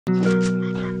My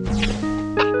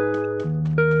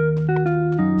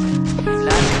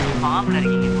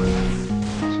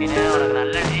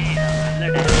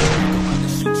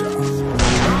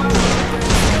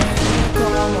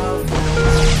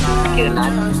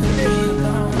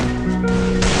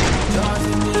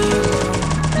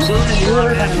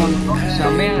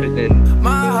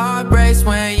heart breaks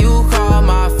when you call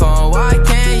my phone. Why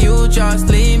can't you just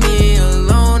leave me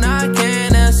alone? I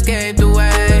can't escape the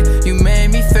way you made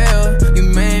me feel. You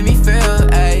made me feel,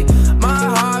 ayy. My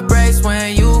heart breaks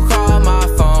when you call my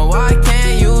phone. Why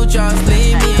can't you just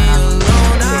leave me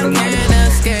alone? I can't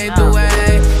escape the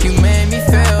way you made me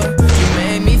feel. You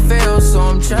made me feel, so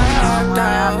I'm trapped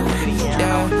out.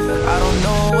 Yeah, I don't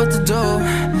know what to do.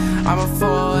 I'ma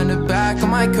fall in the back of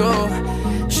my coupe.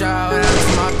 Shout out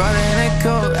to my brother in that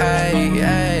coat, ayy,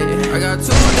 ayy. I got 2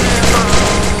 damn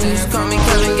phones, call me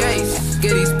Kevin Gates.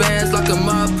 Get these bands, lock them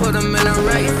up, put them in a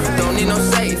race. Don't need no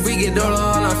safe, we get all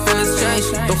our feelings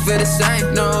change. Don't feel the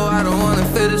same, no, I don't wanna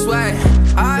feel this way.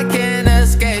 I can't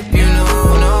escape, you know,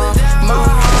 no. My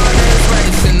heart is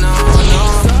racing, no, no.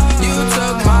 You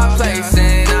took my place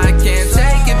and I can't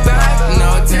take it back,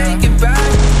 no, take it back.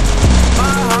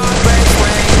 My heart breaks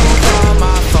when you call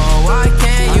my phone. Why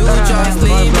can't you just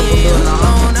leave me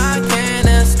alone? I can't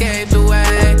escape the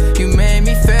way you made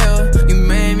me feel. You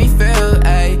made me feel,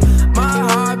 ayy. My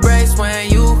heart breaks when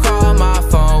you call my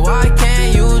phone. Why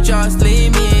can't you just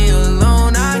leave me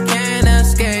alone? I can't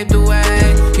escape the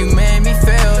way you made me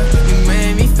feel. You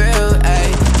made me feel,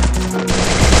 ayy.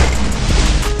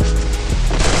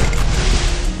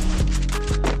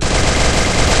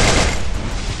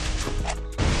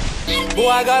 Oh,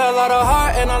 I got a lot of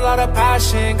heart and a lot of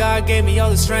passion. God gave me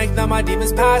all the strength, now my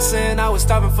demons passing. I was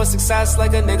starving for success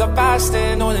like a nigga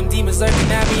fasting. All them demons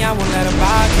lurking at me, I won't let them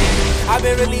back in. I've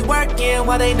been really working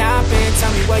while they napping.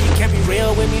 Tell me why you can't be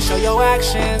real with me, show your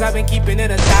actions. I've been keeping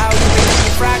it 1,000, been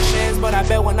keeping fractions. But I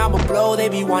bet when I'ma blow, they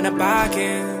be wanna back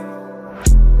in.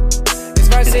 This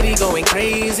varsity going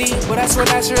crazy, but I swear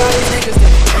that sure all these niggas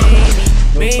didn't pay me.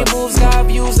 Made moves, got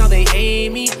views, now they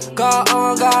hate me. Got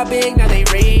on, got big, now they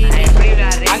rate me.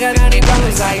 I got 90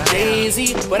 problems like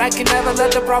Jay-Z, but I can never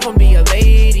let the problem be a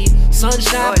lady.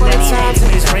 Sunshine for the times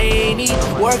and it's rainy.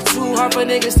 Work too hard for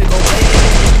niggas to go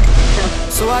crazy.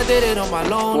 So I did it on my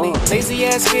lonely. Lazy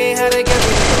ass kid had to get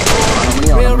rid of the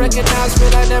phony. Real recognized,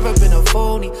 real, I never been a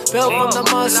phony. Built from the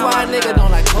mud, so I nigga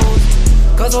don't like cozy.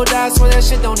 Cause old dad swear that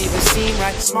shit don't even seem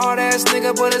right. Smart ass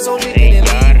nigga, but his OG didn't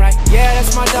lean right. Yeah,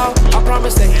 that's my dog, I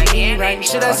promise that he ain't right.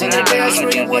 Shit I seen today, I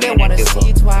swear you wouldn't wanna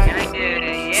see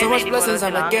twice. So much blessings,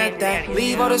 I'ma get that.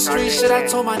 Leave all the street shit, I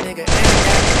told my nigga, and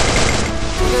that.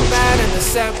 The bad and the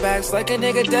setbacks, like a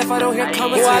nigga deaf, I don't hear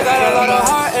coming. Oh, I got a lot of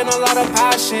heart and a lot of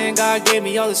passion. God gave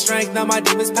me all the strength, now my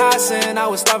demons passing. I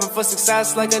was starving for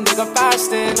success like a nigga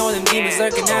fasting. All them demons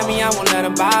lurking at me, I won't let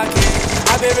them back in.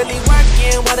 I've been really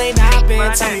working while they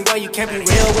napping. Tell me why you can't be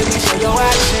real with me, show your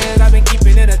actions. I've been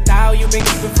keeping it 1,000, you been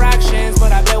keeping fractions.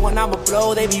 But I bet when I'ma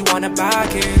blow, they be wanna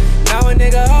back in. Now a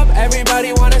nigga up,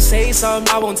 everybody wanna say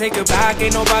something. I won't take it back,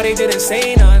 ain't nobody didn't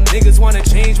say none. Niggas wanna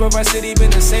change, but our city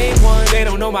been the same one. They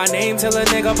don't know my name till a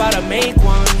nigga about to make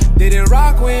one. Didn't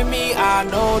rock with me, I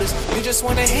noticed. You just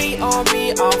wanna hate on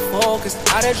me, I'm focused.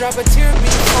 I done drop a tear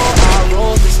before I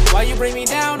roll this. Why you bring me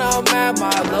down, I'm at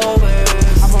my lowest.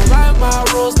 I'ma write my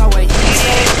rules, not what he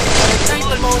say. Wanna thank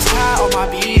the most high on my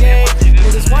B-day.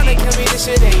 Niggas wanna kill me, this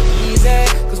shit ain't easy.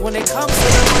 Cause when it comes to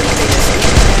the money, they just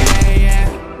easy,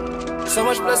 yeah. So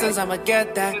much blessings, I'ma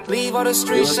get that. Leave all the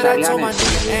street shit, I told my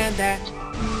nigga and that.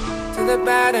 To the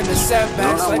bad and the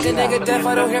setbacks, like a nigga deaf,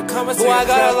 I don't hear coming. Oh, I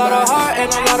got a lot of heart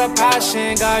and a lot of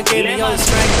passion. God gave me all the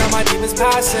strength, now my demons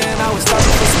passing. I was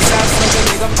starving for success, like a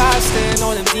nigga fasting.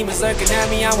 All them demons lurking at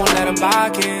me, I won't let them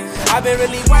back in. I've been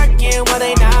really working while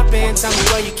they napping. Tell me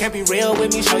why you can't be real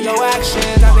with me, show your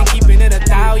actions. I've been keeping it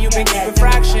 1,000, you been keeping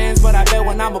fractions. But I bet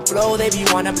when I'ma blow, they be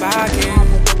wanna back in.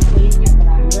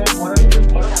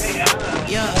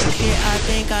 Yeah, shit, I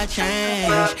think I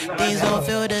changed. Things don't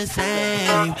feel the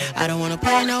same. I don't wanna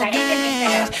play no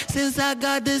games. Since I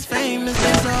got this fame, it's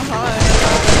been so hard to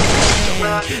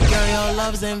overcome. Girl, your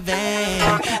love's in vain.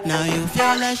 Now you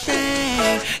feel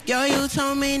ashamed. Girl, you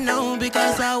told me no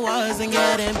because I wasn't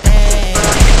getting paid.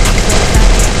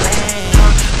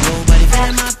 Nobody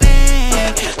feeling my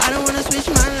pain. I don't wanna switch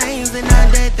my lanes and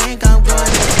now they think I'm going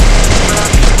to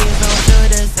change. Things don't feel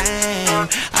the same.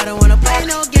 I don't wanna play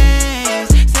no games.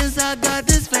 Since I got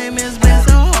this fame, it's been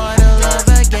so hard to love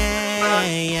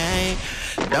again.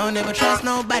 Don't ever trust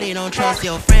nobody, don't trust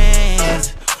your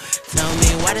friends. Tell me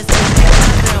why does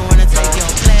I don't wanna take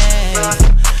your place.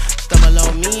 Stumble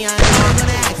on me, I know you're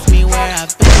gonna ask me where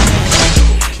I've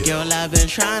been. Girl, I've been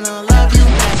trying to love you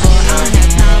back, but I don't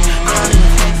have time, I don't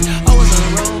even text. Always on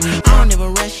the road, I don't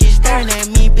even rush. She's staring at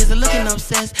me, busy looking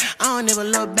obsessed. I don't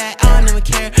even look back, I don't even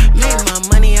care. Make my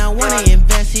money, I wanna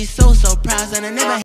invest. He's so proud, and I never